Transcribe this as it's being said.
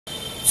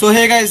So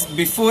hey guys,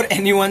 before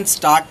anyone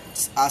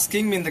starts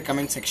asking me in the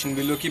comment section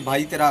below कि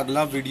भाई तेरा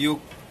अगला video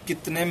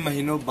कितने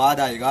महीनों बाद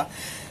आएगा,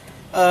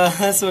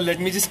 so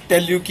let me just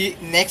tell you कि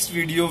next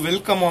video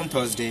will come on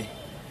Thursday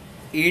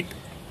 8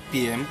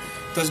 PM.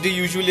 Thursday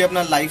usually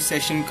अपना लाइव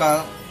सेशन का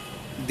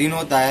दिन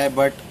होता है,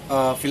 बट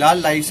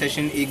फिलहाल लाइव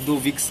सेशन 1-2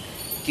 वीक्स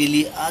के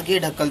लिए आगे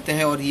ढकलते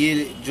हैं और ये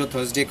जो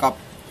थर्सडे का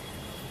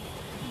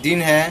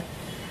दिन है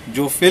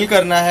जो फिल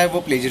करना है वो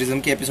प्लेजरिज्म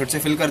के एपिसोड से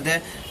फिल करते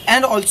हैं.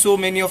 And also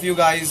many of you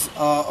guys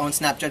on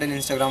Snapchat and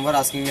Instagram were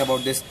asking me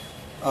about this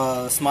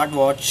smart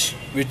watch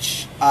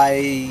which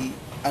I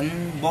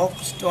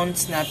अनबॉक्स्ड on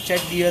Snapchat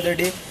the other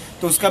day.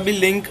 तो उसका भी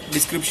लिंक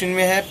डिस्क्रिप्शन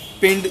में है,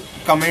 पिंड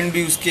कमेंट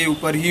भी उसके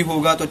ऊपर ही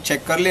होगा, तो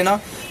चेक कर लेना.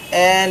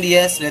 And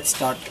yes, let's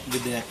start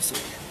with the episode.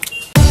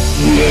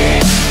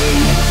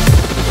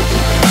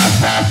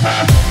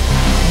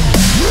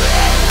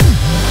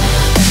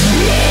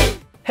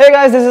 Hey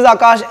guys, this is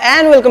Akash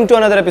and welcome to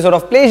another episode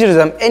of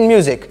Plagiarism in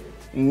Music.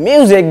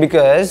 Music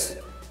because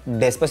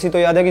Despacito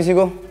याद है किसी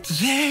को?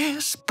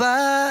 Despacito,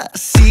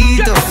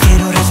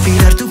 quiero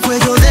respirar tu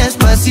cuello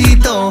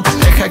despacito.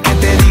 Deja que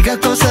te diga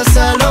cosas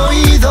al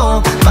oído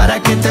para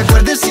que te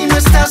acuerdes si no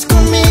estás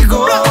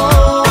conmigo.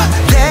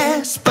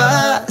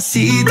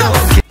 Despacito.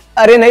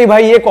 अरे नहीं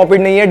भाई, ये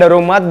copied नहीं है, डरो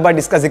मत. बट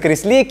इसका जिक्र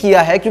इसलिए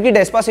किया है क्योंकि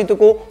डेस्पासितो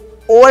को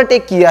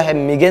ओवरटेक किया है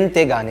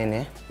मिगेंते गाने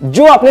ने,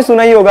 जो आपने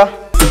सुना ही होगा.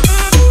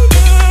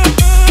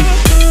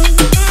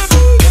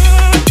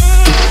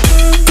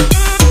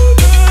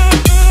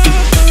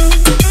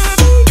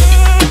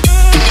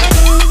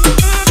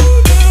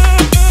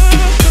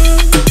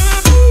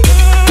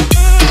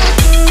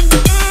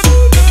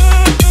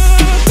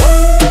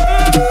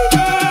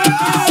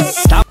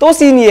 तो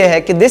सीन ये है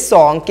कि this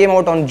song came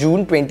out on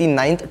June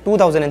 29th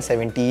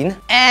 2017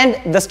 and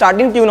the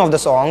starting tune of the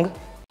song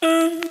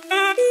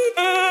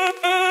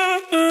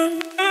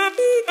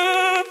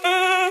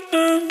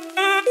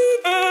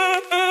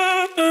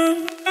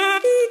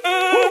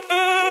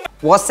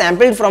was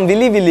sampled from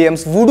Willy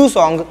Williams' Voodoo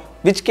song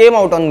which came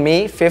out on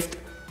May 5th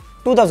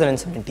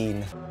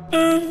 2017.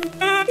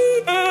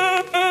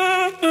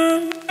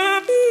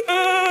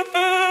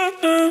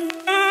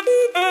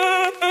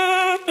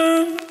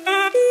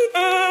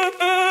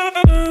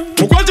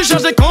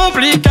 Cherche des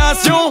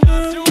complications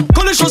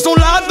quand les choses sont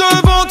là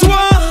devant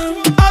toi,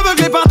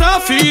 aveuglé par ta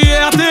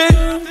fierté,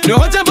 ne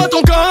retiens pas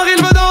ton corps, il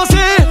veut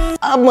danser.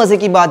 अब मजे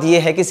की बात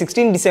यह है कि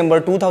 16 दिसंबर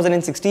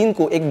 2016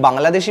 को एक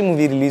Bangladeshi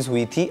movie release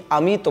हुई थी,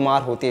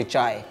 तोमार होते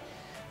चाय.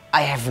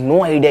 I have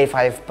no idea if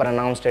I have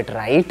pronounced it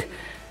right.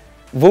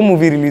 वो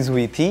मूवी रिलीज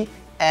हुई थी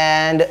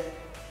and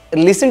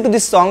listen to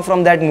this song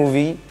from that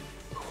movie,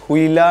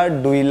 हेila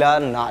duila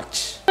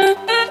नाच.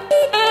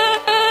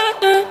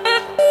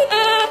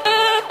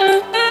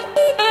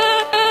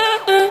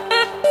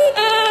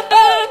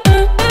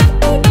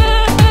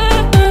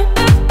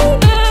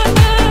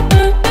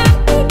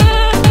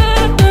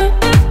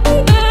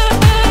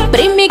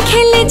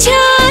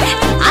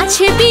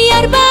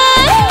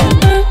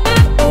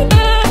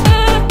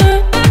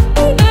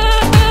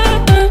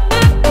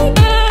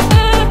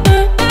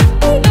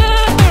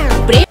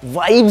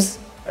 वाइब्स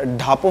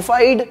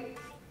ढापोफाइड?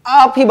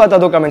 आप ही बता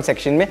दो कमेंट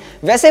सेक्शन में.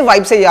 वैसे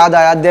वाइब से याद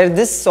आया, there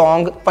this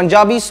song,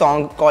 Punjabi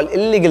song called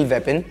illegal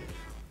weapon,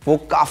 वो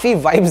काफी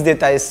वाइब्स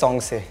देता है इस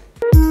सॉन्ग से.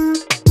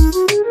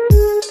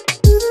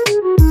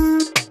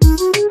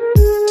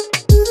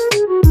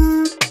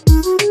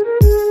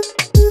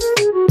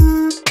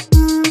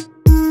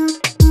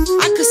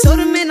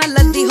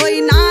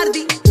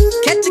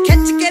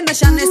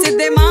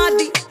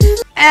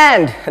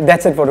 And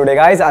that's it for today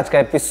guys. आज का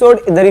एपिसोड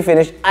इधर ही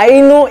फिनिश.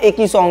 आई नो एक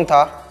ही सॉन्ग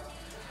था.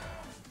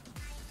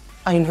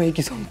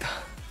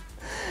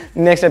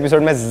 नेक्स्ट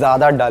एपिसोड में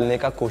ज्यादा डालने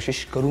का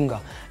कोशिश करूंगा.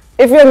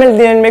 If you are new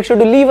then make sure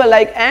to leave a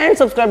like and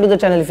subscribe to the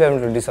channel if you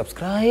haven't already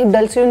subscribed.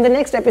 I'll see you in the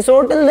next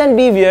episode. Till then,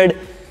 be weird,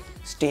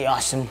 stay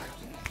awesome,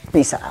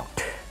 peace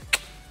out.